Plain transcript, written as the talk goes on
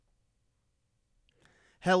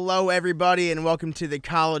Hello, everybody, and welcome to the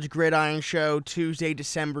College Gridiron Show, Tuesday,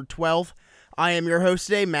 December 12th. I am your host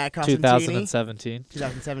today, Matt Costantini. 2017.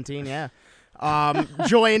 2017, yeah.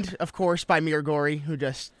 Joined, of course, by Mir Gori, who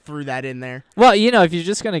just threw that in there. Well, if you're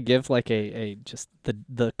just gonna give like a just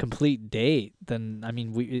the complete date, then I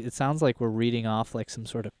mean, it sounds like we're reading off like some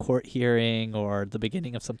sort of court hearing or the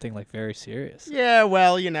beginning of something like very serious. Yeah,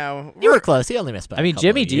 well, You were close. He only missed by a couple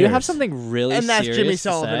Jimmy, of do you have years. something really And that's serious Jimmy to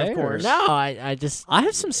Sullivan, say, of course. or- No, I just I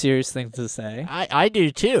have some serious things to say. I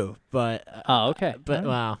do too, but Oh, okay. but All right.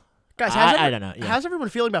 wow, Guys, I don't know. Yeah. How's everyone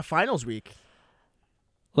feeling about finals week?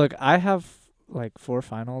 Look, I have like 4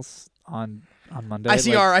 finals on Monday. I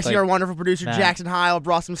see like, our wonderful producer, Matt. Jackson Heil,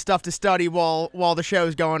 brought some stuff to study while the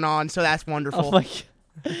show's going on, so that's wonderful. Oh my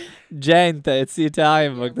God. Gente, it's the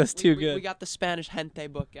Italian book. That's too We good. got the Spanish Gente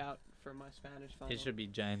book out for my Spanish final. It should be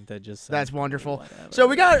Gente. Just That's wonderful. whatever. So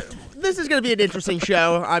this is going to be an interesting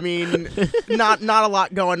show. I mean, not a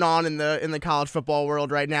lot going on in the college football world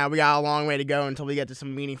right now. We got a long way to go until we get to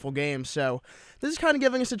some meaningful games. So this is kind of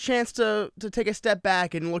giving us a chance to take a step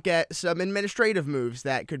back and look at some administrative moves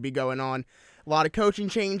that could be going on. A lot of coaching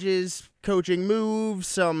changes, coaching moves,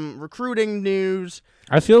 some recruiting news.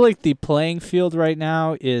 I feel like the playing field right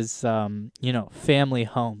now is, family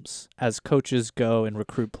homes as coaches go and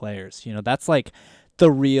recruit players. That's like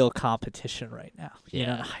the real competition right now.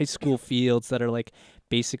 Yeah. High school fields that are like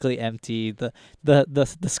basically empty. The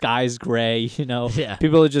sky's gray. Yeah.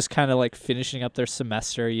 People are just kind of like finishing up their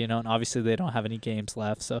semester. And obviously they don't have any games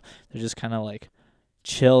left, so they're just kind of like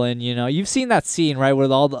chilling. You've seen that scene, right,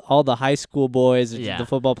 where all the high school boys, Yeah. the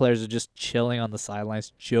football players are just chilling on the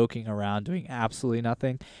sidelines, joking around, doing absolutely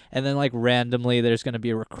nothing. And then like randomly there's going to be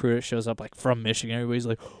a recruit that shows up like from Michigan. Everybody's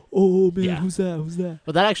like, oh man, Yeah. who's that?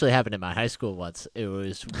 Well, that actually happened in my high school once. It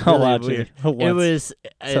was really Oh, wow, weird. dude. It was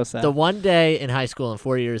So sad. the one day in high school in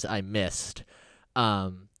 4 years I missed.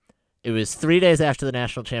 It was 3 days after the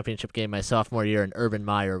national championship game my sophomore year, and Urban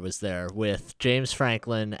Meyer was there with James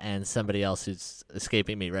Franklin and somebody else who's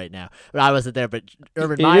escaping me right now. But I wasn't there, but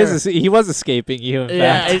Urban Meyer. He was escaping you, in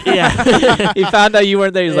fact. Yeah. He found out you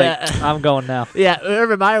weren't there. He's Yeah. like, I'm going now. Yeah,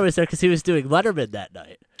 Urban Meyer was there because he was doing Letterman that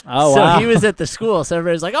night. Oh, so wow. he was at the school, so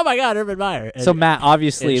everybody was like, "Oh my God, Urban Meyer!" And So Matt,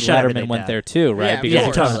 obviously it shut Letterman everything went down. there too, right? Yeah, of Because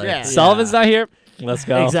course. totally. Yeah. Sullivan's not here. Let's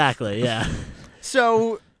go. Exactly. Yeah.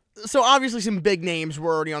 So obviously some big names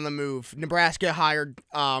were already on the move. Nebraska hired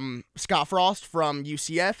Scott Frost from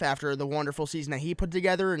UCF after the wonderful season that he put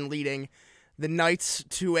together and leading the Knights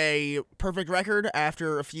to a perfect record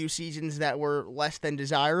after a few seasons that were less than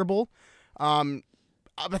desirable. I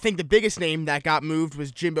think the biggest name that got moved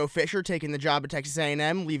was Jimbo Fisher taking the job at Texas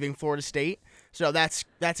A&M, leaving Florida State. So that's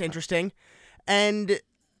interesting. And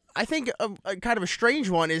I think a kind of a strange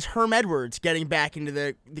one is Herm Edwards getting back into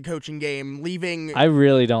the coaching game, leaving. I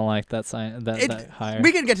really don't like that sign. That hire.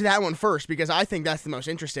 We can get to that one first because I think that's the most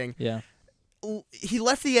interesting. Yeah. He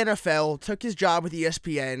left the NFL, took his job with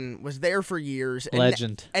ESPN, was there for years.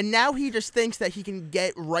 Legend. And now he just thinks that he can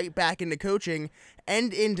get right back into coaching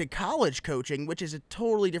and into college coaching, which is a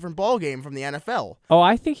totally different ballgame from the NFL. Oh,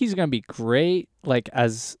 I think he's gonna be great,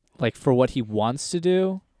 for what he wants to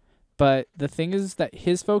do. But the thing is that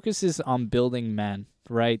his focus is on building men,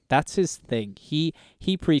 right? That's his thing. He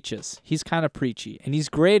preaches. He's kind of preachy, and he's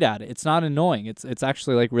great at it. It's not annoying. It's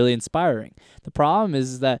actually like really inspiring. The problem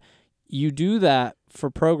is that you do that for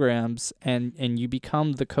programs and you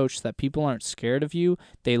become the coach that people aren't scared of you.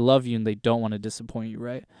 They love you and they don't want to disappoint you,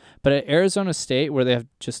 right? But at Arizona State, where they have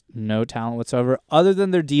just no talent whatsoever, other than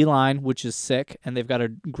their D-line, which is sick, and they've got a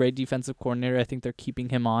great defensive coordinator, I think they're keeping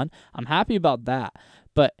him on. I'm happy about that.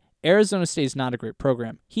 But Arizona State is not a great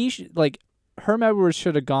program. Herm Edwards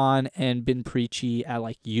should have gone and been preachy at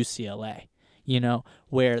like UCLA,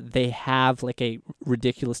 where they have like a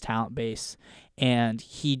ridiculous talent base and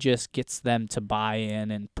he just gets them to buy in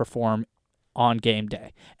and perform on game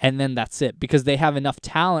day. And then that's it, because they have enough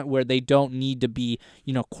talent where they don't need to be,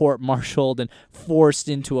 court-martialed and forced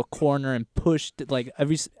into a corner and pushed like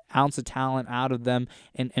every ounce of talent out of them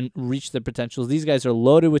and reach their potentials. These guys are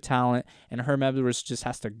loaded with talent, and Herm Edwards just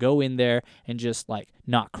has to go in there and just like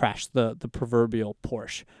not crash the proverbial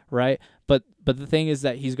Porsche, right? But the thing is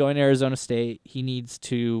that he's going to Arizona State. He needs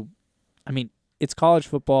to, it's college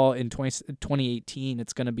football in 2018.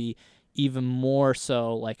 It's going to be even more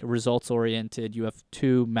so like results oriented. You have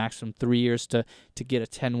 2, maximum 3 years to get a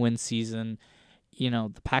 10-win season.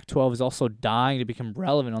 The Pac-12 is also dying to become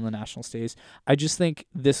relevant on the national stage. I just think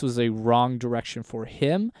this was a wrong direction for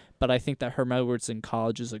him, but I think that Herm Edwards in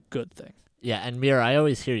college is a good thing. Yeah, and Mira, I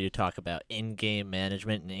always hear you talk about in-game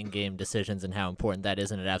management and in-game decisions and how important that is,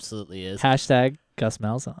 and it absolutely is. Hashtag Gus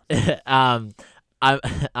Malzahn.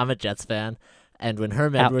 I'm a Jets fan, And when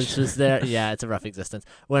Herm Edwards was there, yeah, it's a rough existence.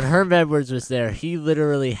 When Herm Edwards was there, he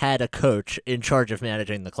literally had a coach in charge of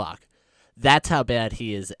managing the clock. That's how bad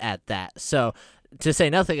he is at that. So, to say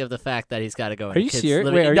nothing of the fact that he's got to go. Are you serious?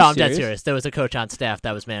 No, Wait, I'm dead serious. There was a coach on staff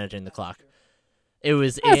that was managing the clock. It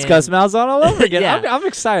was That's Gus Malzahn all over again. Yeah. I'm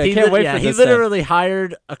excited. I can't wait for this. He literally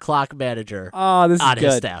hired a clock manager Oh, this is on good.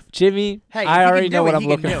 his staff. Jimmy, Hey, if I he already can do know what it, I'm he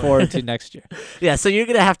can looking do it. forward to next year. Yeah, so you're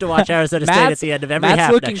going to have to watch Arizona State at the end of every Matt's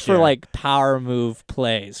half looking next for year. like power move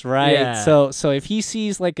plays, right? Yeah. So if he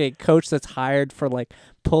sees like a coach that's hired for like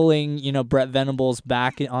pulling, Brett Venables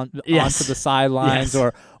back onto the sidelines,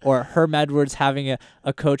 Yes. or Herm Edwards having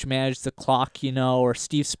a coach manage the clock, or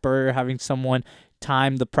Steve Spurrier having someone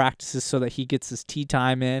time the practices so that he gets his tea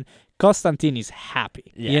time in. Costantini's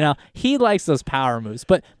happy. Yeah. He likes those power moves.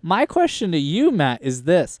 But my question to you, Matt, is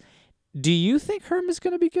this. Do you think Herm is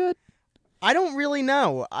going to be good? I don't really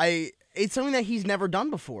know. It's something that he's never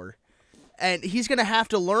done before. And he's going to have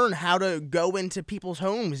to learn how to go into people's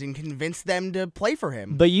homes and convince them to play for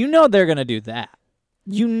him. But they're going to do that.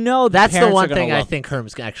 That's the parents one are gonna thing I love think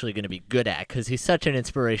Herm's actually going to be good at because he's such an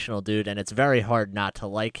inspirational dude, and it's very hard not to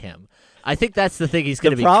like him. I think that's the thing he's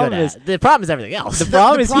going to be good at. The problem is everything else. The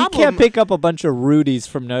problem the is problem- he can't pick up a bunch of Rudies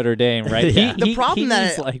from Notre Dame, right? Yeah. The problem he that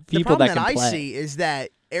needs, like, the people problem that that can I play. see is that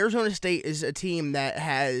Arizona State is a team that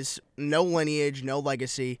has no lineage, no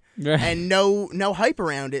legacy, and no hype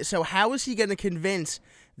around it. So how is he going to convince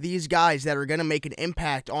these guys that are going to make an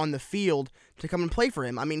impact on the field to come and play for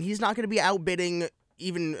him? I mean, he's not going to be outbidding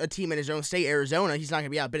even a team in his own state, Arizona. He's not going to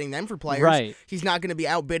be outbidding them for players. Right. He's not going to be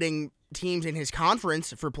outbidding teams in his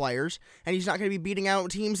conference for players, and he's not going to be beating out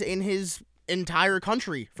teams in his entire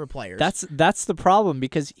country for players. That's the problem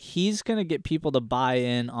because he's going to get people to buy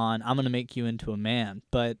in on I'm going to make you into a man.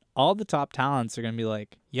 But all the top talents are going to be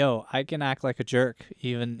like, yo, I can act like a jerk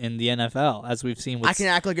even in the NFL, as we've seen with I can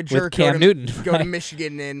act like a jerk. Cam Newton. Go to right?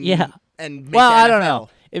 Michigan and and make Well, the I don't NFL. know.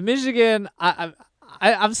 In Michigan,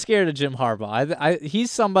 I'm scared of Jim Harbaugh.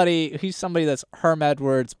 He's somebody that's Herm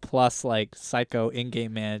Edwards plus like psycho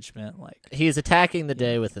in-game management. Like He is attacking the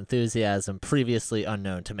day with enthusiasm previously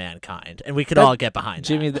unknown to mankind, and we could all get behind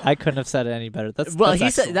Jimmy, that. I couldn't have said it any better. That's Well, that's he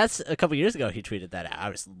said excellent. that's a couple years ago. He tweeted that out. I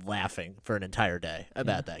was laughing for an entire day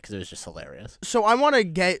about that because it was just hilarious. So I want to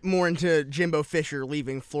get more into Jimbo Fisher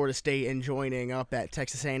leaving Florida State and joining up at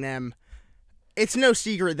Texas A&M. It's no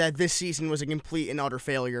secret that this season was a complete and utter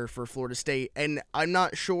failure for Florida State, and I'm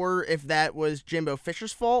not sure if that was Jimbo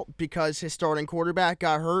Fisher's fault because his starting quarterback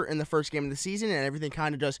got hurt in the first game of the season and everything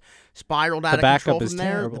kind of just spiraled out of control backup is from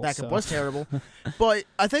there. terrible, The backup so. was terrible. But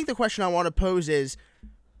I think the question I want to pose is,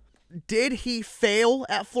 did he fail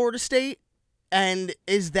at Florida State, and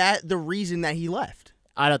is that the reason that he left?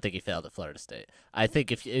 I don't think he failed at Florida State. I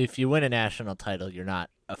think if you win a national title, you're not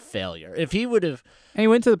a failure. If he would have, and he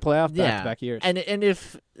went to the playoff yeah, back-to-back years. and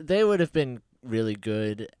if they would have been really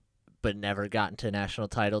good but never gotten to a national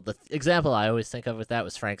title, the example I always think of with that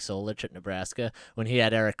was Frank Solich at Nebraska when he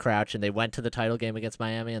had Eric Crouch and they went to the title game against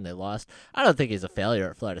Miami and they lost. I don't think he's a failure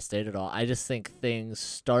at Florida State at all. I just think things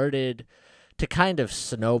started to kind of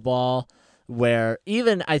snowball where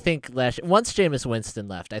even I think once Jameis Winston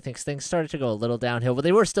left, I think things started to go a little downhill, but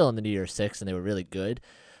they were still in the New Year's Six and they were really good.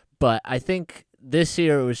 But I think this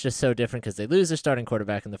year it was just so different because they lose their starting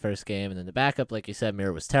quarterback in the first game, and then the backup, like you said,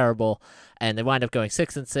 Mir, was terrible, and they wind up going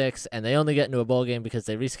 6-6, and they only get into a bowl game because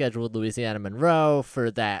they rescheduled Louisiana Monroe for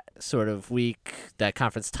that sort of week, that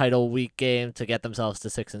conference title week game to get themselves to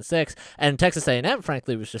 6-6. And Texas A&M,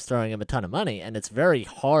 frankly, was just throwing him a ton of money, and it's very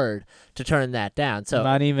hard to turn that down. So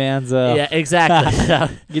Money Manziel. yeah, exactly. So,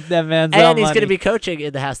 Get that Manziel and he's money. going to be coaching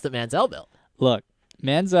in the house that Manziel built. Look,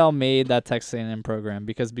 Manziel made that Texas A&M program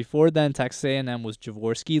because before then, Texas A&M was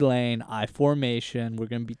Jaworski Lane, I formation. We're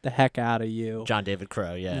going to beat the heck out of you. John David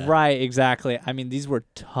Crow, yeah. Right, exactly. I mean, these were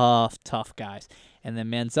tough guys. And then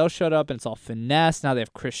Manziel showed up, and it's all finesse. Now they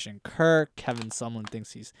have Christian Kirk. Kevin Sumlin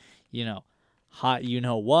thinks he's, hot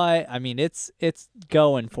what. I mean, it's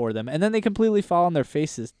going for them. And then they completely fall on their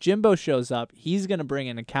faces. Jimbo shows up. He's going to bring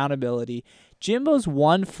in accountability. Jimbo's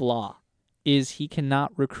one flaw is he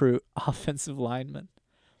cannot recruit offensive linemen.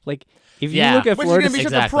 Like, if you Yeah. look at Which Florida is going to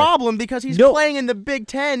be such a Exactly. problem because he's No. playing in the Big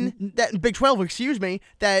 10, Big 12, excuse me,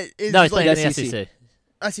 that is No, he's like playing in the SEC. SEC.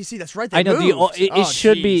 SEC, that's right. They I know moved. it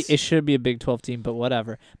should be jeez. a Big 12 team, but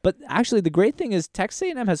whatever. But actually, the great thing is Texas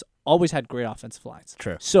A&M has always had great offensive lines.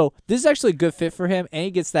 True. So this is actually a good fit for him, and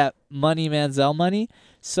he gets that Manziel money.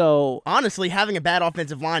 So Honestly, having a bad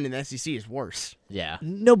offensive line in the SEC is worse. Yeah.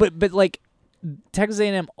 no, but like Texas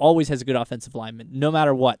A&M always has a good offensive lineman, no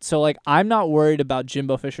matter what. So like I'm not worried about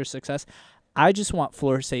Jimbo Fisher's success. I just want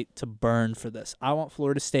Florida State to burn for this. I want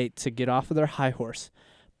Florida State to get off of their high horse,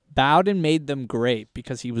 Bowden made them great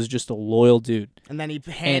because he was just a loyal dude. And then he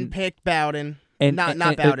handpicked Bowden. And Not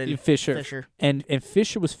and Bowden. Fisher. And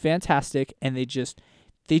Fisher was fantastic, and they just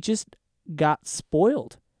got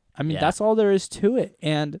spoiled. I mean, Yeah. that's all there is to it.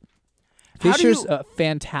 And How do Fisher's you- a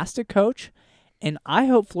fantastic coach, and I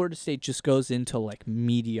hope Florida State just goes into like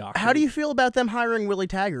mediocrity. How do you feel about them hiring Willie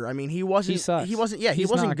Taggart? I mean, he wasn't. He sucks. He wasn't. Yeah, he He's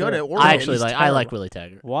wasn't not good good. at Oregon. I actually He's like terrible. Willie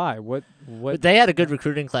Taggart. Why? What? But they had a good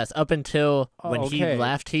recruiting class up until Oh, when he okay.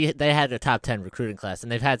 left. They had a top 10 recruiting class,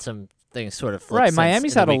 and they've had some things sort of flip Right, since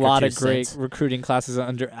Miami's in the had a week or lot two of great since. recruiting classes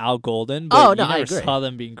under Al Golden, but Oh, no, you I never agree. saw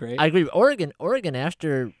them being great. I agree. Oregon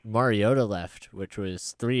after Mariota left, which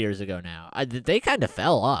was 3 years ago now, they kind of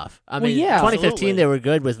fell off. I Well, mean, yeah. 2015 Absolutely. they were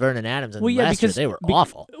good with Vernon Adams, and Well, yeah, last year because they were be-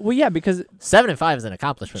 awful. Well, yeah, because 7-5 is an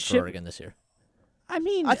accomplishment for Chip- Oregon this year. I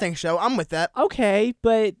mean, I think so. I'm with that. okay,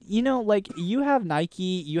 but like you have Nike,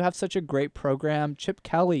 you have such a great program. Chip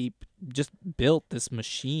Kelly just built this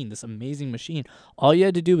machine, this amazing machine. All you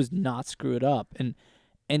had to do was not screw it up.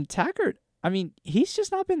 And Taggart, I mean, he's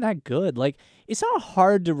just not been that good. Like, it's not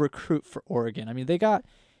hard to recruit for Oregon. I mean,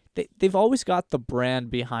 they've always got the brand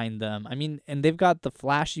behind them. I mean, and they've got the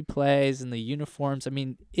flashy plays and the uniforms. I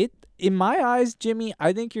mean, in my eyes, Jimmy,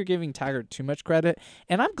 I think you're giving Taggart too much credit.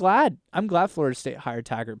 And I'm glad Florida State hired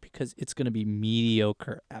Taggart because it's going to be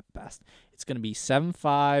mediocre at best. It's going to be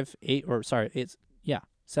 7-5,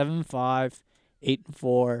 7-5,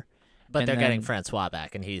 8-4. But And they're getting then- Francois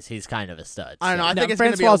back, and he's kind of a stud. I don't know. so- I No, think it's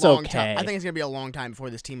going to be a Francois' long time. okay. I think it's going to be a long time before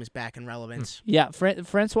this team is back in relevance. Yeah,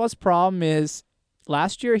 Francois' problem is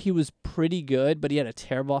last year he was pretty good, but he had a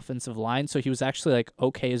terrible offensive line, so he was actually like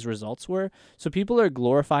okay his results were. So people are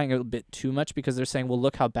glorifying it a bit too much because they're saying, well,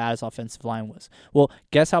 look how bad his offensive line was. Well,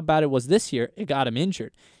 guess how bad it was this year? It got him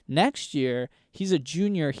injured. Next year, he's a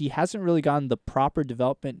junior. He hasn't really gotten the proper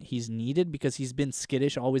development he's needed because he's been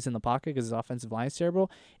skittish always in the pocket because his offensive line is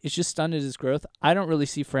terrible. It's just stunted his growth. I don't really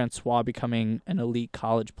see Francois becoming an elite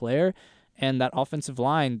college player. And that offensive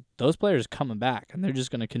line, those players are coming back, and they're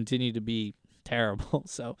just going to continue to be terrible.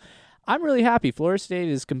 So I'm really happy. Florida State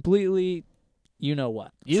is completely, you know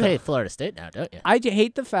what. You So hate Florida State now, don't you? I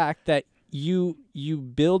hate the fact that you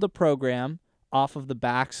build a program off of the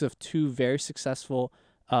backs of two very successful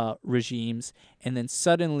regimes, and then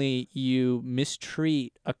suddenly you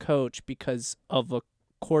mistreat a coach because of a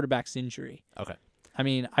quarterback's injury. Okay. I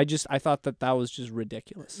mean, I thought that was just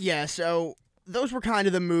ridiculous. Yeah, so those were kind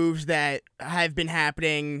of the moves that have been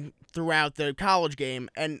happening throughout the college game,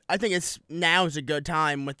 and I think now is a good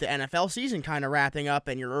time with the NFL season kind of wrapping up,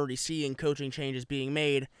 and you're already seeing coaching changes being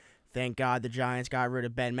made. Thank God the Giants got rid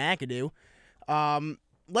of Ben McAdoo.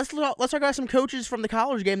 Let's talk about some coaches from the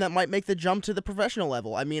college game that might make the jump to the professional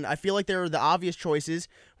level. I mean, I feel like there are the obvious choices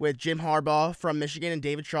with Jim Harbaugh from Michigan and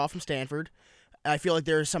David Shaw from Stanford. I feel like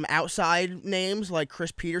there's some outside names like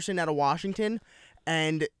Chris Peterson out of Washington.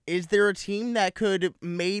 And is there a team that could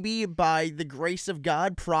maybe, by the grace of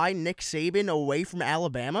God, pry Nick Saban away from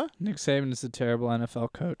Alabama? Nick Saban is a terrible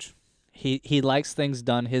NFL coach. He likes things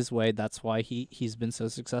done his way. That's why he's been so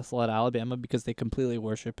successful at Alabama, because they completely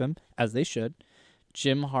worship him, as they should.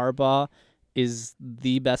 Jim Harbaugh is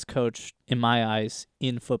the best coach, in my eyes,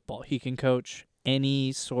 in football. He can coach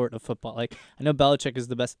any sort of football. Like, I know Belichick is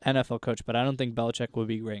the best NFL coach, but I don't think Belichick would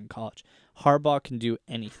be great in college. Harbaugh can do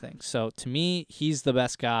anything. So to me, he's the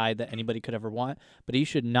best guy that anybody could ever want, but he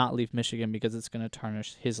should not leave Michigan because it's going to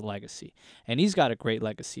tarnish his legacy. And he's got a great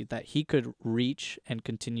legacy that he could reach and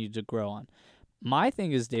continue to grow on. My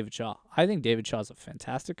thing is David Shaw. I think David Shaw is a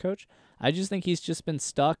fantastic coach. I just think he's just been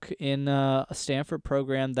stuck in a Stanford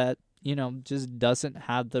program that, just doesn't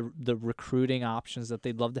have the recruiting options that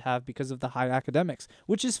they'd love to have because of the high academics,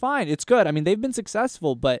 which is fine. It's good. I mean, they've been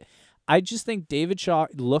successful, but I just think David Shaw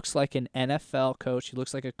looks like an NFL coach. He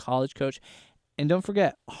looks like a college coach. And don't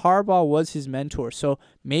forget, Harbaugh was his mentor. So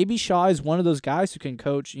maybe Shaw is one of those guys who can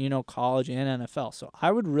coach, college and NFL. So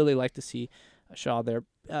I would really like to see Shaw there.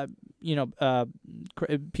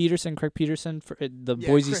 Craig Peterson, for the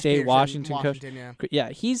Boise Chris State, Peterson, Washington coach. yeah. Yeah,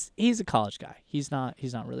 he's a college guy. He's not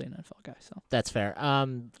really an NFL guy. So That's fair.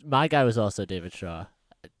 My guy was also David Shaw,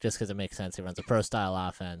 just because it makes sense. He runs a pro-style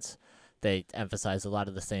offense. They emphasize a lot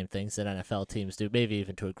of the same things that NFL teams do, maybe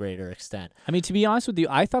even to a greater extent. I mean, to be honest with you,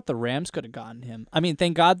 I thought the Rams could have gotten him. I mean,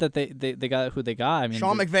 thank God that they got who they got. I mean,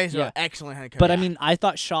 Sean McVay's yeah. an excellent head coach. But I mean, I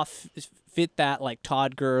thought Shaw fit that like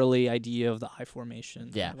Todd Gurley idea of the I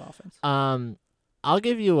formation Yeah. kind of offense. I'll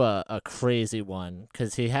give you a crazy one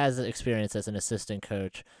because he has experience as an assistant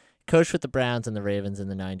coach. Coached with the Browns and the Ravens in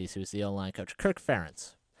the 90s. He was the O-line coach. Kirk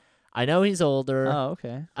Ferentz. I know he's older. Oh,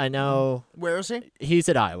 okay. I know where is he? he's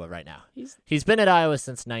at Iowa right now. He's He's been at Iowa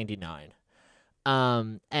since 99.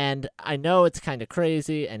 And I know it's kind of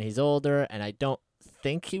crazy, and he's older, and I don't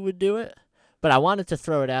think he would do it. But I wanted to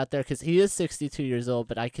throw it out there because he is 62 years old,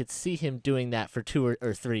 but I could see him doing that for 2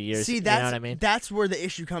 or 3 years. See, you that's know what I mean? that's where the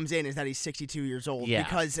issue comes in, is that he's 62 years old. Yeah.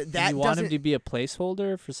 Because Do that you want doesn't. him to be a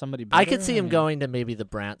placeholder for somebody better? I could see him mean, going to maybe the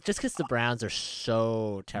Browns, just because the Browns are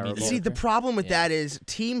so terrible. Mediocre. See, the problem with Yeah. that is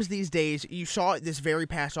teams these days, you saw it this very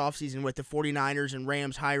past offseason with the 49ers and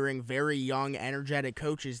Rams hiring very young, energetic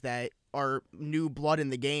coaches that are new blood in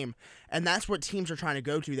the game. And that's what teams are trying to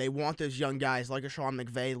go to. They want those young guys like a Sean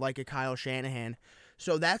McVay, like a Kyle Shanahan.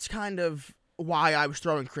 So that's kind of why I was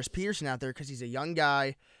throwing Chris Peterson out there, because he's a young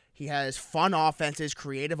guy. He has fun offenses,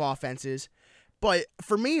 creative offenses. But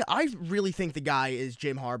for me, I really think the guy is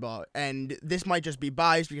Jim Harbaugh. And this might just be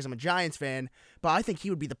biased because I'm a Giants fan, but I think he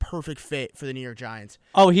would be the perfect fit for the New York Giants.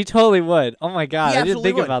 Oh, he totally would. Oh my god, He I didn't absolutely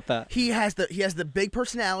think would. about that. He has the big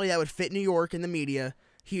personality that would fit New York in the media.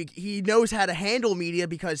 He knows how to handle media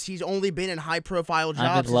because he's only been in high-profile I'm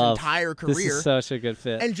jobs in his love. entire career. This is such a good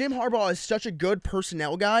fit. And Jim Harbaugh is such a good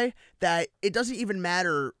personnel guy that it doesn't even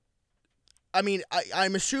matter. I mean,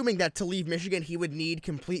 I'm assuming that to leave Michigan, he would need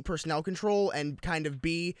complete personnel control and kind of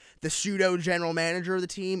be the pseudo general manager of the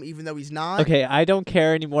team, even though he's not. Okay, I don't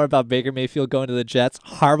care anymore about Baker Mayfield going to the Jets.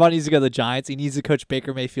 Harbaugh needs to go to the Giants. He needs to coach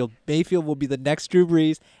Baker Mayfield. Mayfield will be the next Drew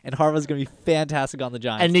Brees, and Harbaugh's going to be fantastic on the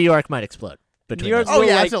Giants. And New York might explode. New York Oh, will,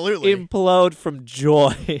 yeah, like, absolutely. implode from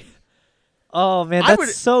joy. Oh, man, I that's would-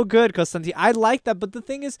 so good, Constantine. I like that, but the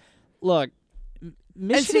thing is, look,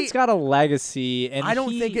 Michigan's got a legacy, and I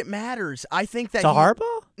don't think it matters. I think that to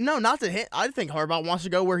Harbaugh? No, not to him. I think Harbaugh wants to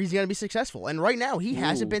go where he's going to be successful, and right now he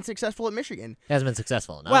hasn't Ooh. been successful at Michigan. He hasn't been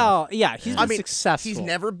successful enough. Well, yeah, he's I been mean, successful. He's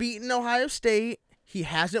never beaten Ohio State. He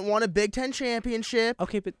hasn't won a Big Ten championship.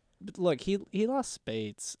 Okay, but look, he lost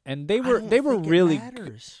Spates, and I they were don't think really it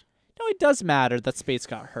matters. No, it does matter that Spates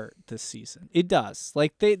got hurt this season. It does.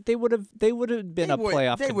 Like they would have been They a would-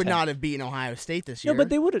 playoff. They would contender. not have beaten Ohio State this year. No, but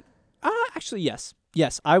they would have. Actually, yes.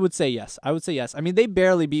 Yes, I would say yes. I mean, they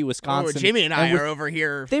barely beat Oh, Wisconsin. Jimmy and I Wi- are over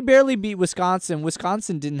here. They barely beat Wisconsin.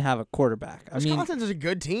 Wisconsin didn't have a quarterback. I mean, Wisconsin's a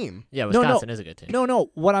good team. yeah, no. Wisconsin is a good team. no.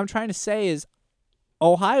 What I'm trying to say is,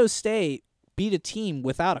 Ohio State beat a team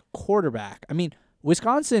without a quarterback. I mean,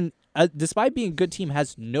 Wisconsin, despite being a good team,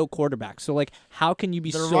 has no quarterback. So, like, how can you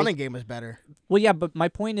be Their so? running game was better. Well, yeah, but my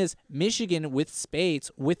point is, Michigan with Spates,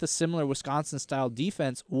 with a similar Wisconsin-style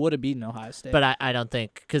defense, would have beaten Ohio State. But I don't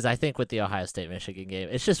think, because I think with the Ohio State-Michigan game,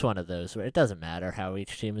 it's just one of those where it doesn't matter how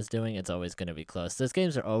each team is doing. It's always going to be close. Those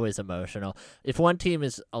games are always emotional. If one team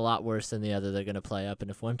is a lot worse than the other, they're going to play up. And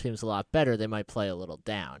if one team's a lot better, they might play a little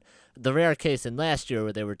down. The rare case in last year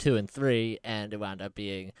where they were 2-3 and it wound up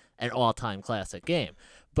being an all-time classic game.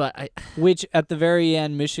 But Which at the very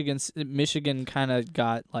end, Michigan kind of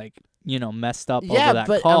got messed up Yeah, over that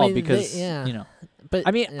but, I call mean, because yeah. but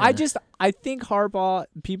I mean yeah. I think Harbaugh.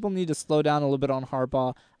 People need to slow down a little bit on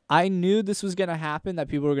Harbaugh. I knew this was gonna happen, that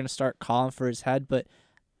people were gonna start calling for his head, but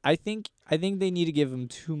I think they need to give him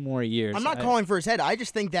 2 more years. I'm not calling for his head. I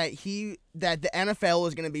just think that the NFL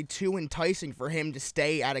is going to be too enticing for him to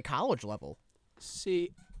stay at a college level.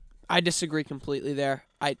 See, I disagree completely there.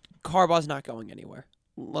 Harbaugh's not going anywhere.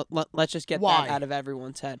 Let's just get Why? that out of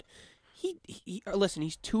everyone's head. Listen,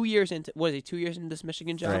 he's 2 years into, what is he, 2 years into this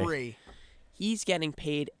Michigan job? 3. He's getting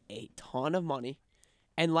paid a ton of money.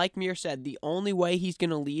 And like Mir said, the only way he's going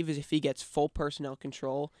to leave is if he gets full personnel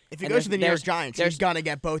control. If he And goes to the New York there's- Giants, there's- he's going to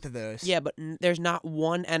get both of those. Yeah, but there's not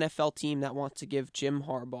one NFL team that wants to give Jim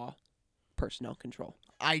Harbaugh personnel control.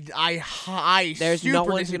 I There's super no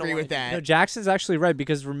one's disagree gonna with wanna do that. No, Jackson's actually right,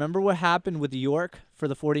 because remember what happened with York for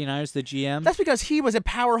the 49ers, the GM? That's because he was a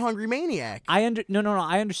power-hungry maniac. I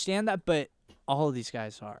understand that, but all of these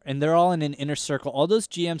guys are, and they're all in an inner circle. All those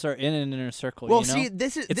GMs are in an inner circle. Well, you know? see,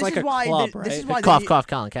 this is It's this like is a why club, this is right? why cough, the, cough,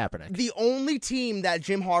 Colin Kaepernick. the only team that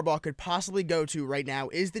Jim Harbaugh could possibly go to right now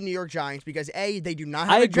is the New York Giants, because A, they do not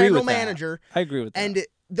I have a agree general with that. manager, I agree with that. and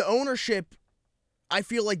the ownership, I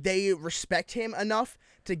feel like they respect him enough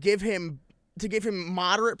to give him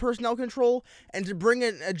moderate personnel control and to bring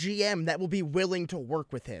in a GM that will be willing to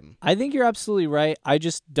work with him. I think you're absolutely right. I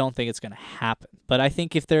just don't think it's going to happen. But I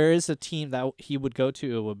think if there is a team that he would go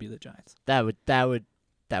to, it would be the Giants. That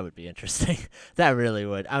would be interesting. That really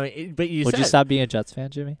would. I mean, but you Would said you stop being a Jets fan,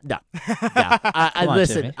 Jimmy? No. I Come on,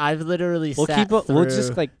 listen. Jimmy. I've literally We'll sat keep. through. We'll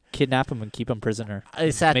just kidnap him and keep him prisoner. I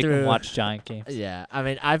sat Make through. him watch Giant games. Yeah, I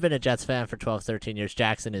mean, I've been a Jets fan for 12, 13 years.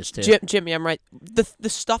 Jackson is too. Jimmy, I'm right. The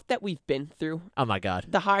stuff that we've been through, Oh my God.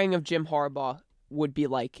 the hiring of Jim Harbaugh would be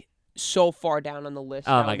like so far down on the list.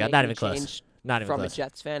 Oh now my God, making not even a close. change Not even from close. a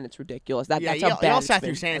Jets fan. It's ridiculous. Yeah, That's how bad y'all it's sat been.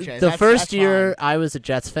 through Sanchez. The That's first year fine. I was a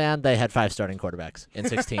Jets fan, they had 5 starting quarterbacks in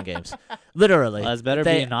 16 games. Literally. Well, that's better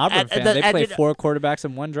They- being an Auburn and- fan. and the- They and play you know- 4 quarterbacks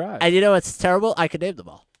in one drive. And you know what's terrible? I could name them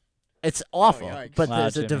all. It's awful, yikes. but Wow,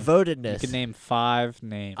 there's a Jimmy. You devotedness. can name 5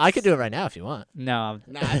 names. I could do it right now if you want. No, I'm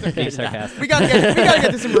Nah, it's being okay. sarcastic. we gotta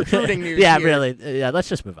get to some recruiting news. Yeah, here. really. Yeah, let's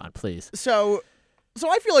just move on, please. So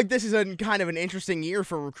I feel like this is a kind of an interesting year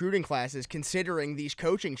for recruiting classes, considering these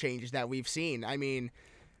coaching changes that we've seen. I mean,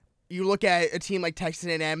 you look at a team like Texas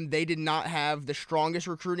A&M; they did not have the strongest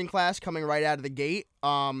recruiting class coming right out of the gate.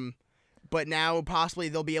 But now possibly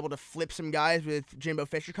they'll be able to flip some guys with Jimbo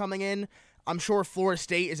Fisher coming in. I'm sure Florida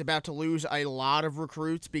State is about to lose a lot of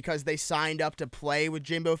recruits because they signed up to play with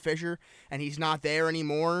Jimbo Fisher, and he's not there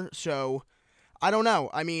anymore. So I don't know.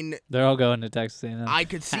 I mean, They're all going to Texas A&M. I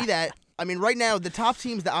could see that. I mean, right now, the top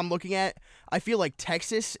teams that I'm looking at, I feel like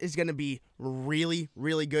Texas is going to be really,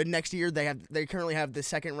 really good next year. They currently have the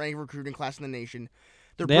second-ranked recruiting class in the nation.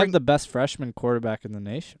 They have the best freshman quarterback in the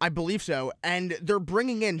nation. I believe so, and they're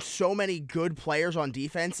bringing in so many good players on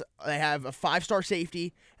defense. They have a 5-star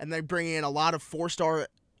safety, and they're bringing in a lot of 4-star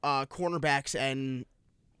cornerbacks and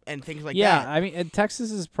things like Yeah, that. I mean, and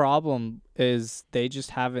Texas's problem is they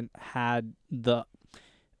just haven't had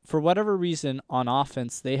for whatever reason, on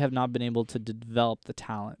offense, they have not been able to develop the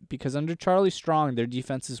talent. Because under Charlie Strong, their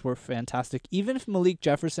defenses were fantastic. Even if Malik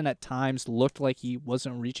Jefferson at times looked like he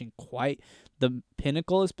wasn't reaching quite the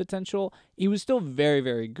pinnacle of his potential, he was still very,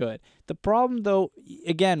 very good. The problem, though,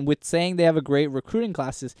 again, with saying they have a great recruiting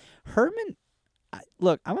class is Herman.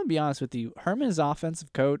 Look, I'm going to be honest with you. Herman is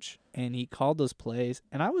offensive coach, and he called those plays,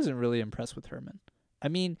 and I wasn't really impressed with Herman. I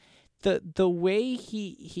mean, the way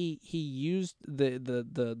he used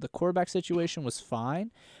the quarterback situation was fine,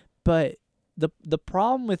 but the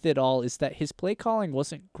problem with it all is that his play calling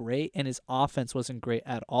wasn't great and his offense wasn't great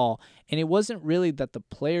at all. And it wasn't really that the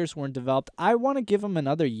players weren't developed. I want to give him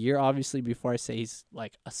another year, obviously, before I say he's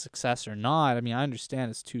like a success or not. I mean, I understand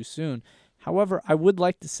it's too soon. However, I would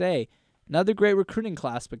like to say another great recruiting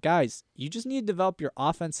class, but guys, you just need to develop your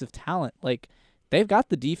offensive talent. Like, they've got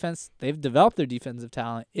the defense. They've developed their defensive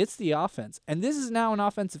talent. It's the offense. And this is now an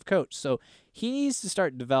offensive coach. So he needs to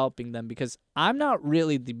start developing them because I'm not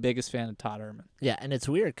really the biggest fan of Todd Herman. Yeah, and it's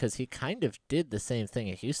weird because he kind of did the same thing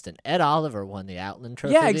at Houston. Ed Oliver won the Outland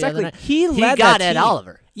Trophy. Yeah, the exactly. other night. He led got that Ed team.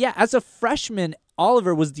 Oliver. Yeah, as a freshman,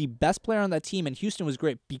 Oliver was the best player on that team, and Houston was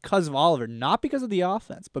great because of Oliver. Not because of the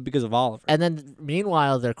offense, but because of Oliver. And then,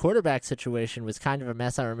 meanwhile, their quarterback situation was kind of a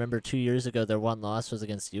mess. I remember 2 years ago, their one loss was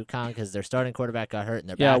against UConn because their starting quarterback got hurt, and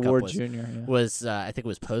their Yeah, backup Ward was Jr. Yeah. I think it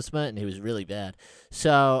was Postma, and he was really bad.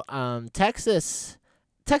 So Texas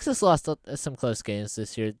lost some close games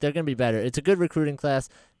this year. They're going to be better. It's a good recruiting class.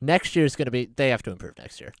 Next year is going to be. They have to improve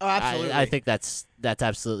next year. Oh, absolutely. I think that's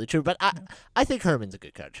absolutely true. But I think Herman's a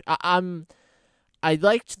good coach. I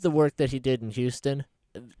liked the work that he did in Houston,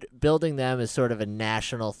 building them as sort of a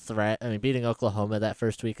national threat. I mean, beating Oklahoma that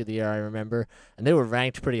first week of the year, I remember, and they were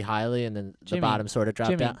ranked pretty highly, and then the Jimmy, bottom sort of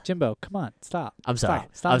dropped out. Jimbo, come on, stop. I'm sorry.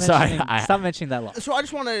 Stop I'm sorry. mentioning- Stop mentioning that loss. So I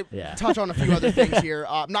just want to Yeah. touch on a few other things here.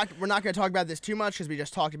 We're not going to talk about this too much because we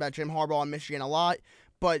just talked about Jim Harbaugh and Michigan a lot.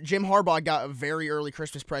 But Jim Harbaugh got a very early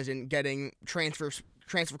Christmas present getting transfer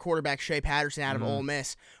quarterback Shea Patterson out of Ole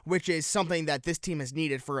Miss, which is something that this team has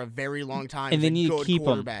needed for a very long time. And is they a need to good keep him.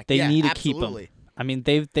 quarterback. They Yeah, need to absolutely. keep him. I mean,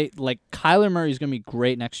 they like Kyler Murray's going to be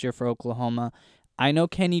great next year for Oklahoma. I know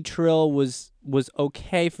Kenny Trill was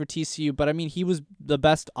okay for TCU, but I mean, he was the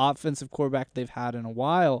best offensive quarterback they've had in a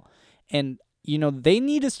while. And you know, they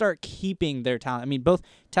need to start keeping their talent. I mean, both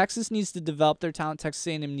Texas needs to develop their talent, Texas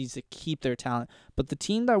A&M needs to keep their talent. But the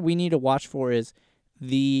team that we need to watch for is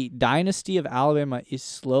the dynasty of Alabama is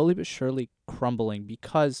slowly but surely crumbling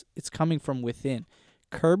because it's coming from within.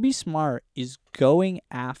 Kirby Smart is going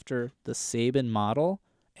after the Saban model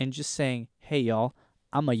and just saying, hey, y'all,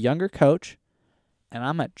 I'm a younger coach, and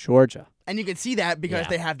I'm at Georgia. And you can see that because Yeah.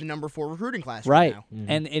 they have the number 4 recruiting class Right. now.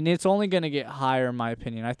 Mhm. And it's only going to get higher, in my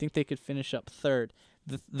opinion. I think they could finish up third.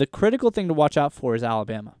 The critical thing to watch out for is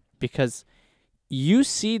Alabama because you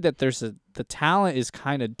see that the talent is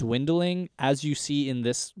kind of dwindling as you see in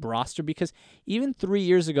this roster because even 3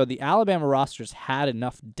 years ago, the Alabama rosters had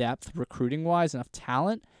enough depth recruiting-wise, enough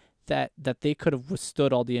talent that they could have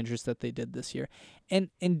withstood all the injuries that they did this year. And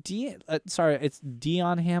it's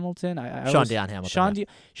Deion Hamilton. Sean Deion Hamilton.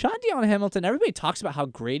 Sean Deion Hamilton. Everybody talks about how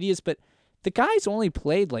great he is, but the guy's only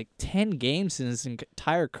played like 10 games in his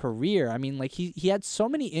entire career. I mean, like he had so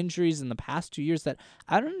many injuries in the past 2 years that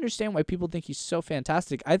I don't understand why people think he's so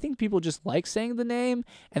fantastic. I think people just like saying the name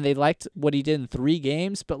and they liked what he did in 3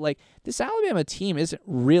 games, but like this Alabama team isn't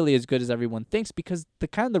really as good as everyone thinks because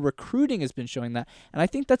the recruiting has been showing that. And I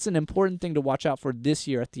think that's an important thing to watch out for this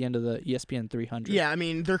year at the end of the ESPN 300. Yeah, I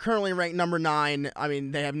mean, they're currently ranked number 9. I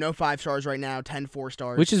mean, they have no 5 stars right now, 10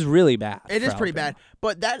 4-stars. Which is really bad. It is for pretty Alabama. bad.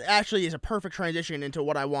 But that actually is a perfect transition into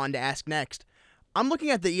what I wanted to ask next. I'm looking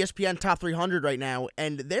at the ESPN Top 300 right now,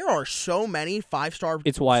 and there are so many 5-star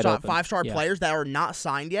It's wide open. 5-star Yeah. players that are not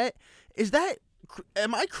signed yet.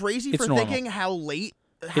 Am I crazy It's for normal. thinking how late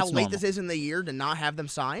It's this normal. is in the year to not have them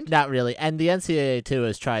signed? Not really. And the NCAA, too,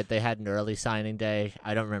 has tried. They had an early signing day.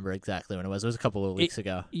 I don't remember exactly when it was. It was a couple of weeks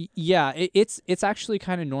ago. Yeah, it's actually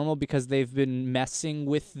kind of normal because they've been messing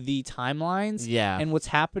with the timelines. Yeah. And what's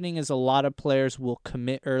happening is a lot of players will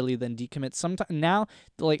commit early then decommit. Sometimes now,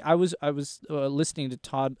 like I was listening to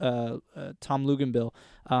Tom Luganbill.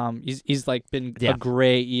 He's like been Yeah. a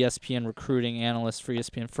great ESPN recruiting analyst for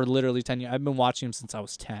ESPN for literally 10 years. I've been watching him since I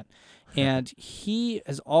was 10, and he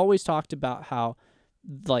has always talked about how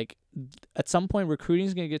like at some point recruiting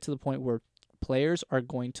is going to get to the point where players are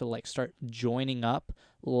going to like start joining up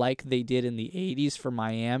like they did in the 80s for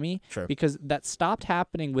Miami. Sure. Because that stopped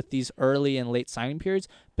happening with these early and late signing periods,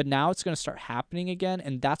 but now it's going to start happening again,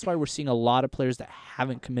 and that's why we're seeing a lot of players that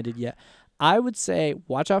haven't committed yet. I would say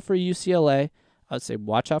watch out for UCLA. I would say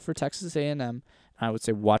watch out for Texas A&M. And I would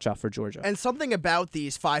say watch out for Georgia. And something about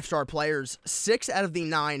these 5-star players, 6 out of the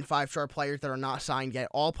 9 5-star players that are not signed yet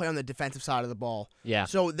all play on the defensive side of the ball. Yeah.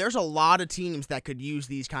 So there's a lot of teams that could use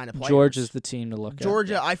these kind of players. Georgia's the team to look at.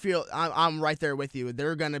 Georgia, I feel I'm right there with you.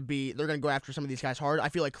 They're gonna go after some of these guys hard. I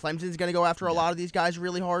feel like Clemson's gonna go after a lot of these guys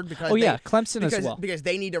really hard because Clemson as well. because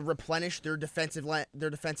they need to replenish their defensive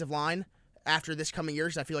line after this coming year.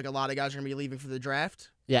 Because I feel like a lot of guys are gonna be leaving for the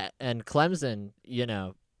draft. Yeah, and Clemson,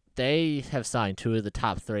 they have signed 2 of the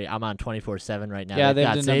top 3. I'm on 24/7 right now. Yeah, They've they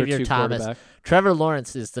have got the number Xavier 2 Thomas. quarterback. Trevor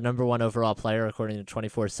Lawrence is the number 1 overall player according to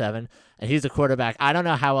 24/7, and he's a quarterback. I don't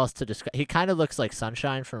know how else to describe. He kind of looks like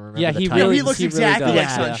Sunshine from Remember Yeah, the he Titans. really- he looks he really exactly does. like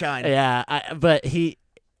Yeah. Sunshine. Yeah, but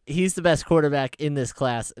he's the best quarterback in this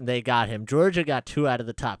class, and they got him. Georgia got 2 out of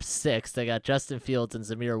the top 6. They got Justin Fields and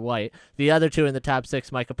Zamir White. The other 2 in the top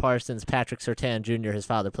 6, Micah Parsons, Patrick Surtain Jr., his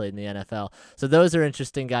father played in the NFL. So those are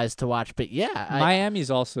interesting guys to watch. But yeah,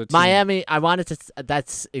 Miami's also a team. Miami, I wanted to.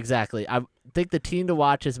 That's exactly. I think the team to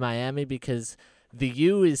watch is Miami because the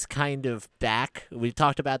U is kind of back. We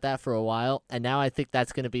talked about that for a while, and now I think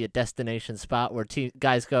that's going to be a destination spot where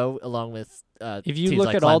guys go along with. If you teams look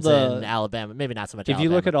like at all Clemson, the- Alabama, maybe not so much. If you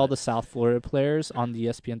look Alabama, at all but- the South Florida players on the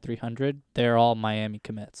ESPN 300, they're all Miami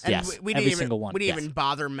commits. And Yes, we every didn't single one. We didn't Yes. even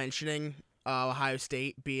bother mentioning Ohio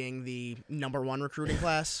State being the number 1 recruiting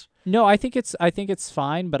class. No, I think it's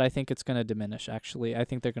fine, but I think it's going to diminish. Actually, I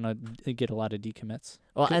think they're going to get a lot of decommits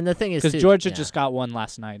well, and the thing is, because too- Georgia yeah. just got one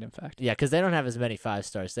last night. In fact, Yeah, because they don't have as many 5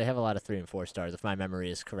 stars. They have a lot of 3 and 4 stars, if my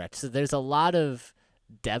memory is correct. So there's a lot of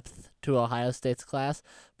depth to Ohio State's class,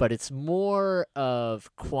 but it's more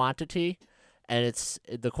of quantity, and it's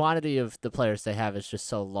the quantity of the players they have is just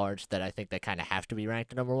so large that I think they kind of have to be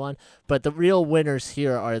ranked number 1. But the real winners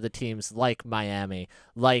here are the teams like Miami,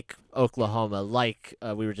 like Oklahoma, like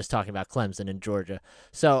we were just talking about Clemson and Georgia.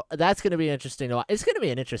 So that's going to be interesting to watch. It's going to be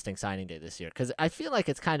an interesting signing day this year because I feel like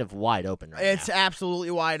it's kind of wide open right It's now.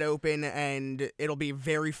 absolutely wide open, and it'll be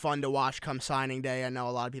very fun to watch come signing day. I know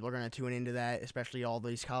a lot of people are going to tune into that, especially all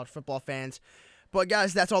these college football fans. But,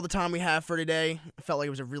 guys, that's all the time we have for today. I felt like it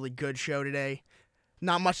was a really good show today.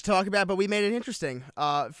 Not much to talk about, but we made it interesting.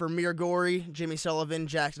 For Mir Gorey, Jimmy Sullivan,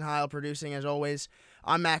 Jackson Heil producing, as always,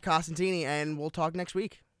 I'm Matt Costantini, and we'll talk next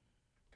week.